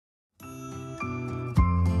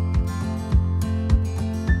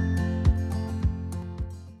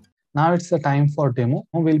Now it's the time for demo.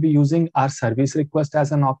 We'll be using our service request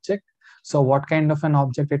as an object. So what kind of an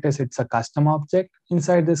object it is? It's a custom object.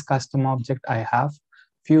 Inside this custom object, I have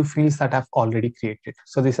few fields that I've already created.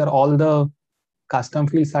 So these are all the custom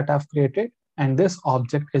fields that I've created, and this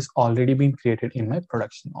object is already been created in my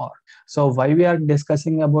production org. So why we are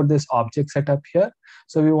discussing about this object setup here?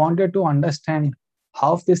 So we wanted to understand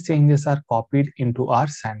how these changes are copied into our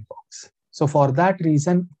sandbox. So for that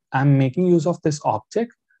reason, I'm making use of this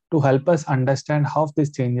object to help us understand how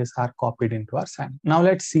these changes are copied into our sandbox. Now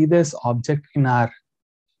let's see this object in our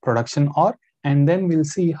production org, and then we'll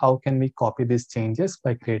see how can we copy these changes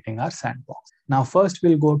by creating our sandbox. Now first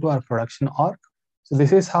we'll go to our production org. So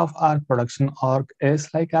this is how our production org is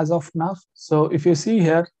like as of now. So if you see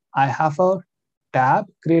here, I have a tab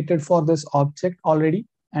created for this object already,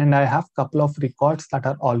 and I have a couple of records that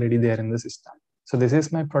are already there in the system. So this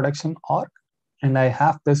is my production org, and I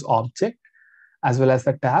have this object as well as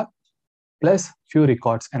the tab plus few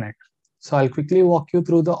records in it. So I'll quickly walk you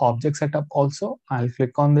through the object setup also. I'll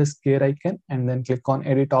click on this gear icon and then click on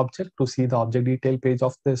edit object to see the object detail page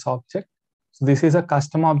of this object. So this is a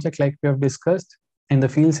custom object like we have discussed, and the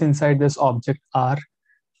fields inside this object are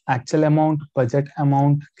actual amount, budget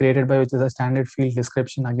amount, created by which is a standard field,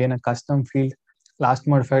 description again a custom field, last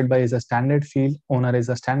modified by is a standard field, owner is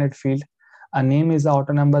a standard field, a name is the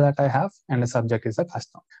auto number that I have, and a subject is a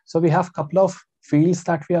custom. So we have a couple of fields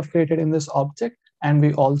that we have created in this object, and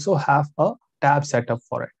we also have a tab setup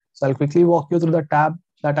for it. So I'll quickly walk you through the tab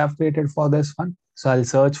that I've created for this one. So I'll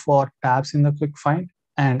search for tabs in the quick find,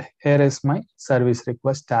 and here is my service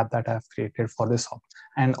request tab that I've created for this object.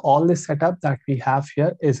 And all this setup that we have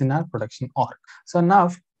here is in our production org. So now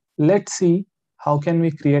let's see how can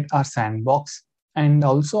we create our sandbox and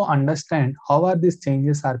also understand how are these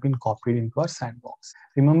changes are being copied into our sandbox.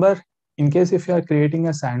 Remember, in case if you are creating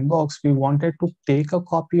a sandbox, we wanted to take a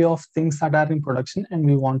copy of things that are in production and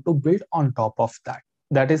we want to build on top of that.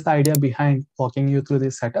 That is the idea behind walking you through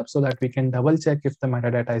this setup so that we can double check if the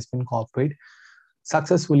metadata has been copied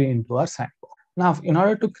successfully into our sandbox. Now, in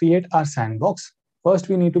order to create our sandbox, first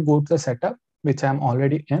we need to go to the setup, which I'm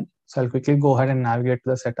already in. So I'll quickly go ahead and navigate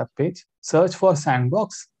to the setup page, search for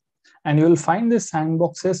sandbox, and you will find these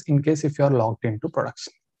sandboxes in case if you're logged into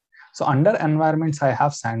production. So under environments, I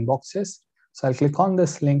have sandboxes. So I'll click on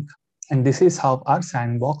this link, and this is how our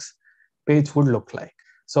sandbox page would look like.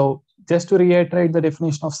 So just to reiterate the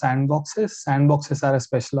definition of sandboxes, sandboxes are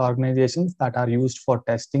special organizations that are used for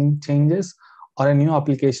testing changes or a new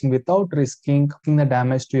application without risking the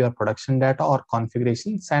damage to your production data or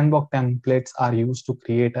configuration. Sandbox templates are used to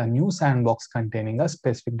create a new sandbox containing a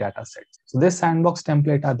specific data set. So this sandbox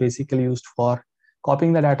template are basically used for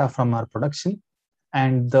copying the data from our production.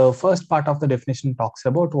 And the first part of the definition talks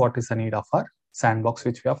about what is the need of our sandbox,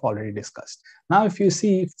 which we have already discussed. Now, if you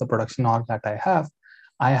see the production org that I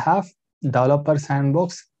have developer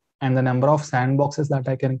sandbox, and the number of sandboxes that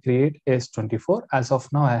I can create is 24. As of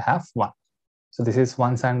now, I have one. So this is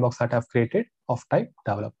one sandbox that I've created of type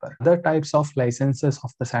developer. Other types of licenses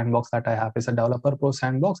of the sandbox that I have is a developer pro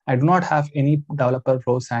sandbox. I do not have any developer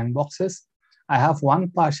pro sandboxes. I have one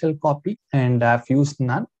partial copy and I've used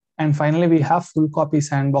none. And finally, we have full copy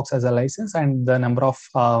sandbox as a license, and the number of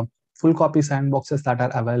full copy sandboxes that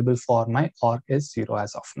are available for my org is 0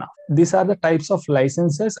 as of now. These are the types of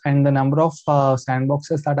licenses, and the number of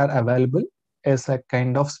sandboxes that are available is a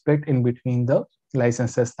kind of split in between the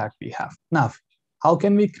licenses that we have. Now, how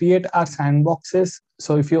can we create our sandboxes?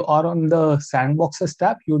 So if you are on the sandboxes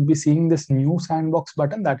tab, you would be seeing this new sandbox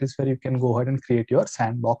button. That is where you can go ahead and create your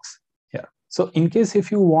sandbox here. So in case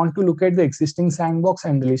if you want to look at the existing sandbox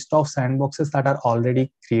and the list of sandboxes that are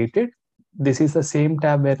already created, this is the same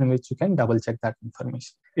tab where in which you can double check that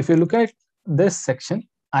information. If you look at this section,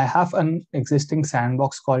 I have an existing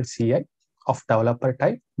sandbox called CI of developer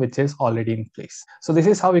type, which is already in place. So this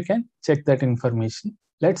is how we can check that information.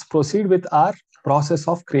 Let's proceed with our process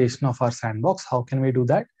of creation of our sandbox. How can we do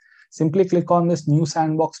that? Simply click on this new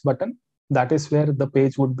sandbox button. That is where the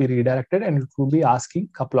page would be redirected, and it would be asking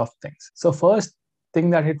a couple of things. So first thing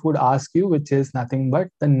that it would ask you, which is nothing but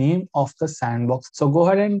the name of the sandbox. So go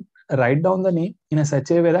ahead and write down the name in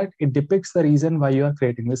such a way that it depicts the reason why you are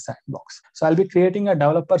creating this sandbox. So I'll be creating a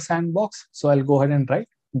developer sandbox. So I'll go ahead and write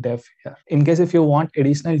dev here. In case if you want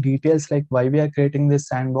additional details like why we are creating this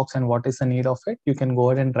sandbox and what is the need of it, you can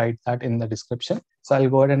go ahead and write that in the description. So I'll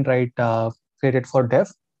go ahead and write created for dev.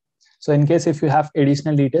 So in case if you have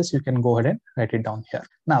additional details, you can go ahead and write it down here.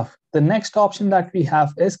 Now, the next option that we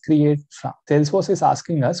have is create from. Salesforce is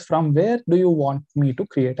asking us from where do you want me to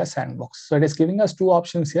create a sandbox? So it is giving us two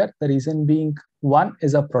options here. The reason being one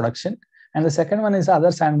is a production and the second one is the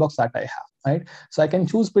other sandbox that I have. right? So I can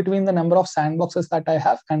choose between the number of sandboxes that I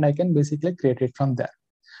have, and I can basically create it from there.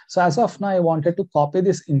 So as of now, I wanted to copy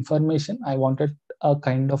this information. I wanted a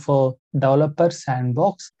kind of a developer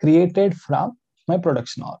sandbox created from my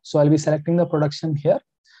production org. So I'll be selecting the production here.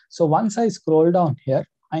 So once I scroll down here,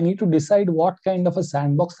 I need to decide what kind of a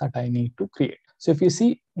sandbox that I need to create. So if you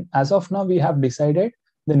see, as of now, we have decided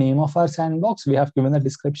the name of our sandbox. We have given the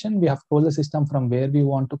description. We have told the system from where we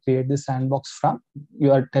want to create this sandbox from.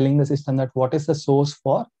 You are telling the system that what is the source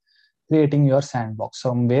for creating your sandbox,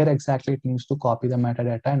 from where exactly it needs to copy the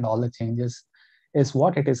metadata and all the changes is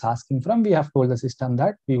what it is asking from. We have told the system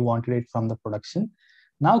that we wanted it from the production.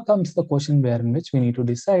 Now comes the question where in which we need to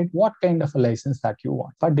decide what kind of a license that you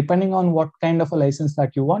want. But depending on what kind of a license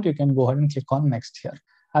that you want, you can go ahead and click on next here.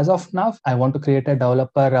 As of now, I want to create a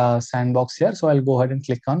developer sandbox here. So I'll go ahead and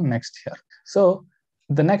click on next here. So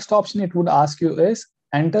the next option it would ask you is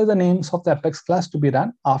enter the names of the Apex class to be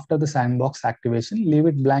run after the sandbox activation. Leave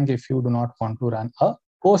it blank if you do not want to run a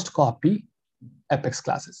post copy Apex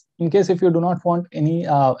classes. In case if you do not want any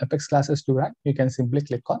Apex classes to run, you can simply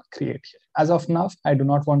click on create here. As of now, I do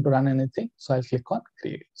not want to run anything, so I'll click on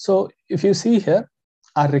create. So if you see here,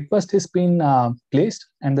 our request has been placed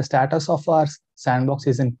and the status of our sandbox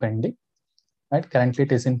is in pending, right? Currently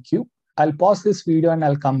it is in queue. I'll pause this video and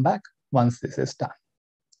I'll come back once this is done.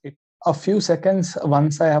 A few seconds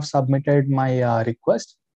once I have submitted my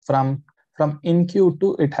request from in queue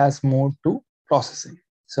to it has moved to processing.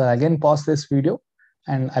 So again, pause this video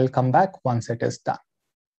and I'll come back once it is done.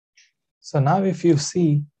 So now if you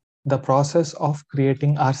see, the process of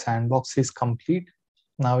creating our sandbox is complete.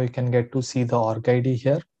 Now you can get to see the org ID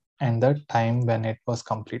here and the time when it was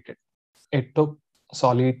completed. It took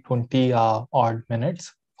solid 20 odd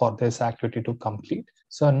minutes for this activity to complete.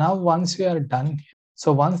 So now once we are done,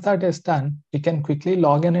 so once that is done, we can quickly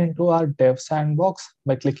log in into our dev sandbox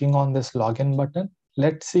by clicking on this login button.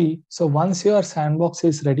 Let's see. So once your sandbox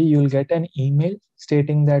is ready, you'll get an email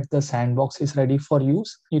stating that the sandbox is ready for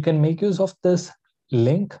use. You can make use of this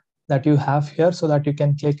link that you have here so that you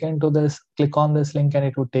can click on this link and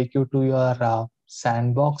it will take you to your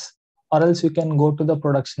sandbox, or else you can go to the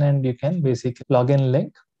production and you can basically log in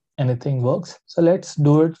link. Anything works. So let's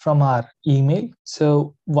do it from our email.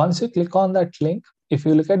 So once you click on that link, if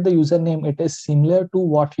you look at the username, it is similar to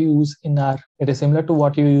what you use in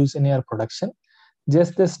your production.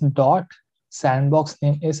 Just this dot sandbox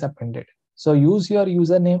name is appended. So use your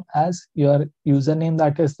username as your username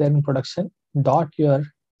that is there in production, dot your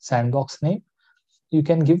sandbox name. You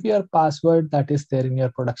can give your password that is there in your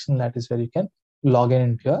production. That is where you can log in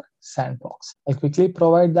into your sandbox. I'll quickly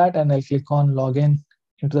provide that and I'll click on login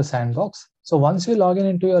into the sandbox. So once you log in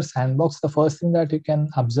into your sandbox, the first thing that you can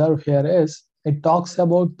observe here is it talks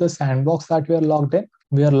about the sandbox that we are logged in.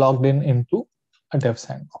 We are logged in into a dev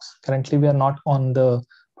sandbox. Currently, we are not on the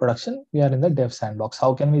production. We are in the dev sandbox.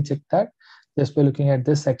 How can we check that? Just by looking at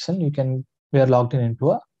this section, we are logged in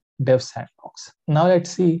into a dev sandbox. Now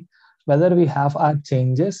let's see whether we have our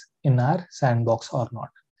changes in our sandbox or not.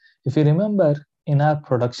 If you remember, in our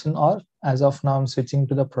production org, as of now, I'm switching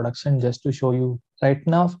to the production just to show you. Right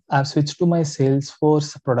now, I've switched to my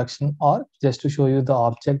Salesforce production org just to show you the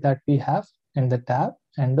object that we have and the tab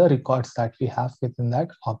and the records that we have within that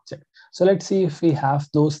object. So let's see if we have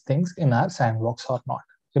those things in our sandbox or not.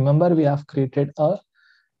 Remember, we have created a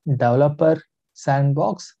developer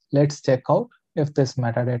sandbox. Let's check out if this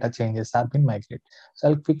metadata changes have been migrated. So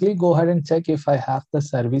I'll quickly go ahead and check if I have the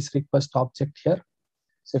service request object here.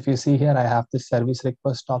 So if you see here, I have the service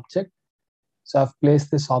request object. So I've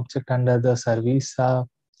placed this object under the service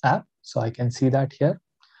app. So I can see that here.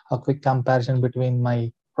 A quick comparison between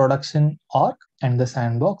my production org and the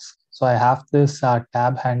sandbox. So I have this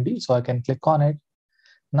tab handy, so I can click on it.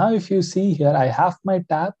 Now, if you see here, I have my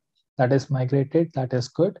tab that is migrated. That is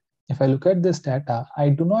good. If I look at this data, I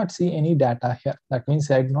do not see any data here. That means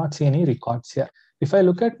I do not see any records here. If I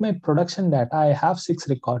look at my production data, I have 6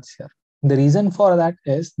 records here. The reason for that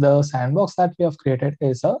is the sandbox that we have created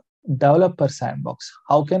is a developer sandbox.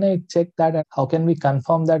 How can I check that and how can we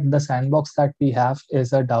confirm that the sandbox that we have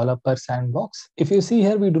is a developer sandbox? If you see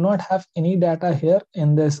here, we do not have any data here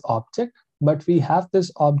in this object, but we have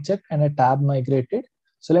this object and a tab migrated.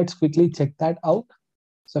 So let's quickly check that out.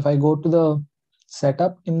 So if I go to the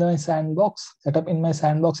setup in my sandbox,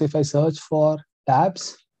 if I search for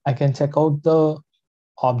tabs, I can check out the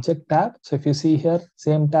object tab. So if you see here,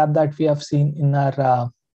 same tab that we have seen in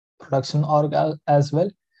our production org as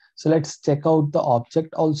well. So let's check out the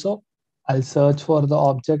object also. I'll search for the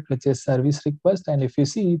object which is service request. And if you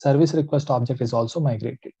see, service request object is also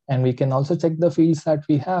migrated. And we can also check the fields that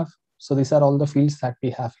we have. So these are all the fields that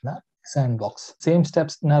we have in our sandbox. Same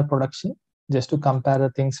steps in our production. just to compare the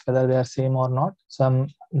things whether they are same or not. So I'm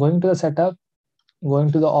going to the setup,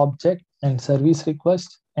 going to the object and service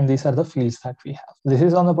request, and these are the fields that we have. This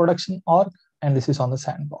is on the production org and this is on the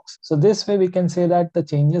sandbox. So this way we can say that the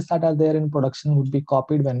changes that are there in production would be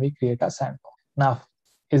copied when we create a sandbox. Now,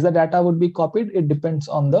 is the data would be copied? It depends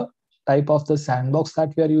on the type of the sandbox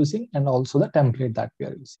that we are using and also the template that we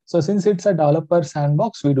are using. So since it's a developer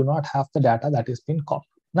sandbox, we do not have the data that is being copied.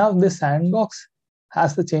 Now this sandbox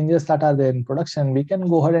has the changes that are there in production. We can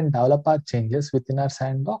go ahead and develop our changes within our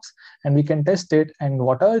sandbox and we can test it. And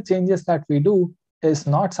whatever changes that we do is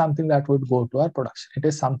not something that would go to our production. It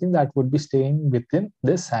is something that would be staying within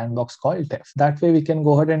this sandbox called dev. That way we can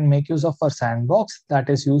go ahead and make use of our sandbox that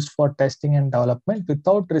is used for testing and development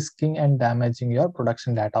without risking and damaging your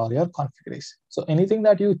production data or your configuration. So anything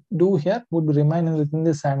that you do here would remain within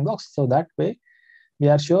the sandbox. So that way we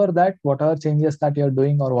are sure that whatever changes that you're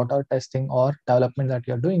doing or whatever testing or development that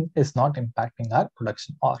you're doing is not impacting our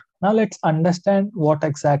production org. Now let's understand what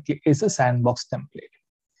exactly is a sandbox template.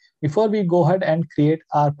 Before we go ahead and create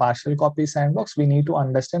our partial copy sandbox, we need to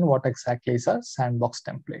understand what exactly is a sandbox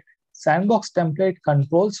template. Sandbox template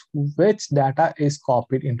controls which data is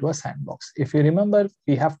copied into a sandbox. If you remember,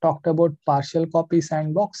 we have talked about partial copy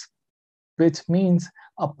sandbox, which means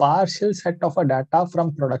a partial set of a data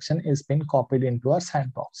from production is being copied into a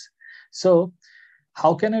sandbox. So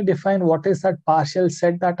how can I define what is that partial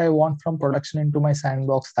set that I want from production into my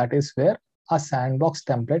sandbox? That is where a sandbox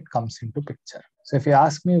template comes into picture. So if you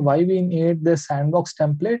ask me why we need this sandbox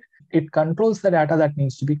template, it controls the data that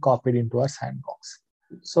needs to be copied into our sandbox.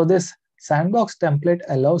 So this sandbox template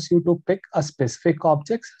allows you to pick a specific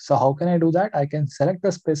objects. So how can I do that? I can select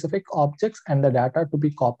the specific objects and the data to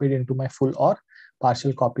be copied into my full or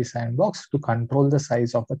partial copy sandbox to control the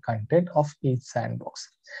size of the content of each sandbox.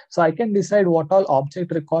 So I can decide what all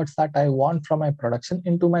object records that I want from my production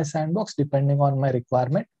into my sandbox depending on my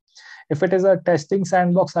requirement. If it is a testing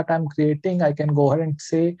sandbox that I'm creating, I can go ahead and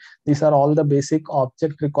say these are all the basic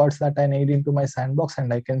object records that I need into my sandbox,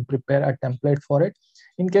 and I can prepare a template for it.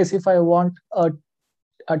 In case if I want a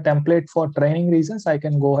template for training reasons, I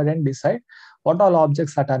can go ahead and decide what all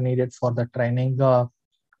objects that are needed for the training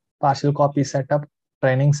partial copy setup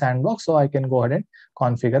training sandbox. So I can go ahead and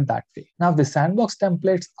configure that way. Now the sandbox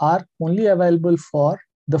templates are only available for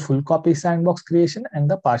the full copy sandbox creation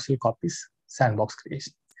and the partial copies sandbox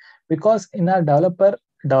creation. Because in our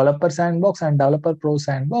developer sandbox and developer pro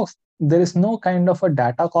sandbox, there is no kind of a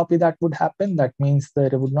data copy that would happen. That means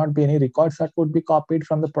there would not be any records that would be copied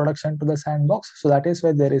from the production to the sandbox. So that is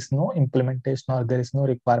why there is no implementation or there is no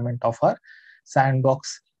requirement of our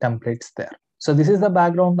sandbox templates there. So this is the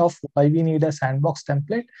background of why we need a sandbox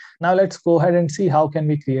template. Now let's go ahead and see how can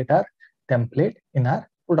we create our template in our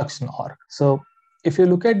production org. So if you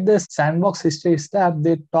look at this sandbox history tab,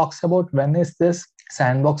 it talks about when is this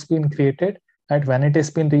sandbox been created, right? When it has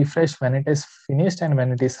been refreshed, when it is finished, and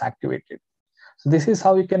when it is activated. So this is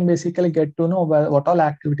how you can basically get to know what all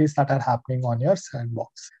activities that are happening on your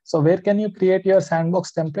sandbox. So where can you create your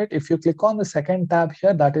sandbox template? If you click on the second tab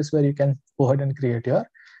here, that is where you can go ahead and create your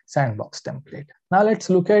sandbox template. Now let's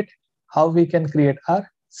look at how we can create our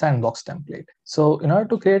sandbox template. So in order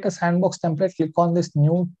to create a sandbox template, click on this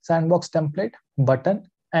new sandbox template button.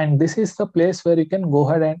 And this is the place where you can go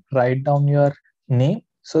ahead and write down your name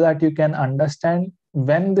so that you can understand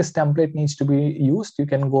when this template needs to be used. You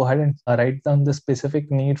can go ahead and write down the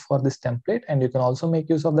specific need for this template, and you can also make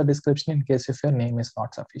use of the description in case if your name is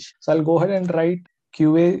not sufficient. So I'll go ahead and write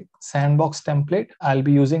QA sandbox template. I'll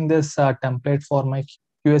be using this template for my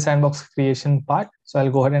QA sandbox creation part. So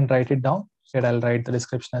I'll go ahead and write it down. Here I'll write the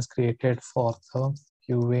description as created for the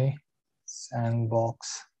QA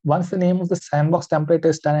sandbox. Once the name of the sandbox template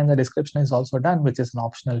is done and the description is also done, which is an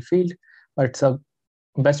optional field, but it's a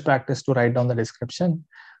best practice to write down the description.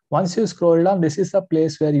 Once you scroll down, this is the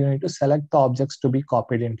place where you need to select the objects to be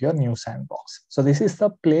copied into your new sandbox. So this is the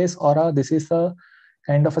place, or this is the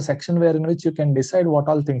kind of a section where in which you can decide what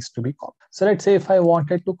all things to be copied. So let's say if I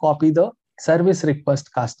wanted to copy the service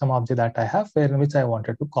request custom object that I have, where in which I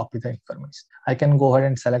wanted to copy the information, I can go ahead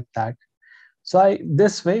and select that. So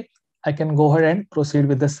this way I can go ahead and proceed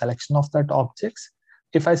with the selection of that objects.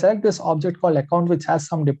 If I select this object called account, which has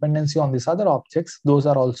some dependency on these other objects, those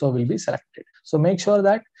are also will be selected. So make sure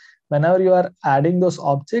that whenever you are adding those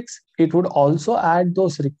objects, it would also add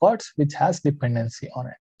those records which has dependency on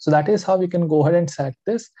it. So that is how we can go ahead and select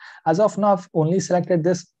this. As of now, I've only selected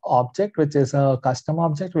this object, which is a custom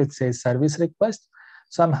object, which says service request.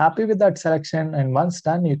 So I'm happy with that selection. And once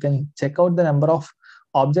done, you can check out the number of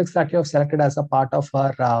objects that you have selected as a part of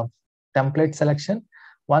our template selection.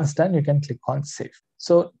 Once done, you can click on save.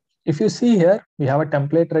 So if you see here, we have a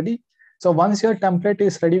template ready. So once your template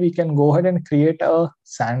is ready, we can go ahead and create a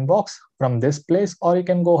sandbox from this place, or you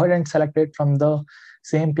can go ahead and select it from the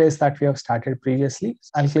same place that we have started previously.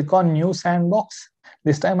 I'll click on new sandbox.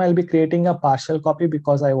 This time I'll be creating a partial copy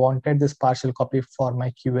because I wanted this partial copy for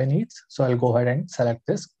my QA needs. So I'll go ahead and select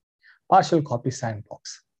this partial copy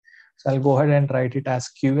sandbox. So I'll go ahead and write it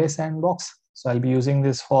as QA sandbox. So I'll be using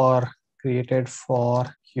this for created for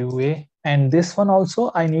QA. And this one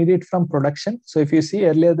also, I need it from production. So if you see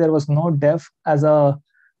earlier, there was no dev as a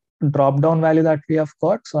drop down value that we have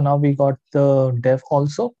got. So now we got the dev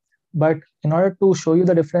also. But in order to show you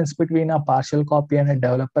the difference between a partial copy and a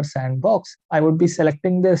developer sandbox, I would be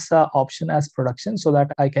selecting this option as production so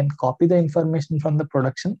that I can copy the information from the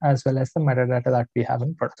production as well as the metadata that we have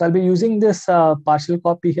in product. So I'll be using this partial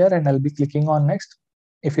copy here, and I'll be clicking on next.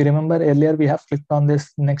 If you remember earlier, we have clicked on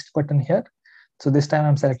this next button here. So this time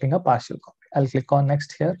I'm selecting a partial copy. I'll click on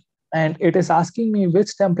next here. And it is asking me which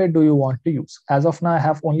template do you want to use. As of now, I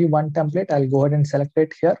have only one template. I'll go ahead and select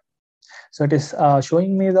it here. So it is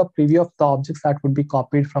showing me the preview of the objects that would be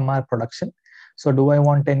copied from our production. So do I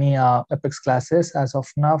want any Apex classes? As of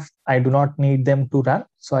now, I do not need them to run.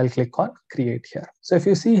 So I'll click on create here. So if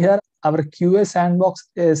you see here, our QA sandbox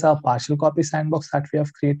is a partial copy sandbox that we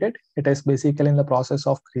have created. It is basically in the process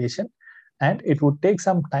of creation, and it would take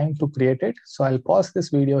some time to create it. So I'll pause this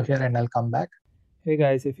video here and I'll come back. Hey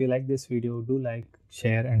guys, if you like this video, do like,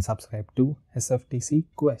 share and subscribe to SFDC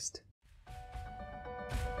Quest.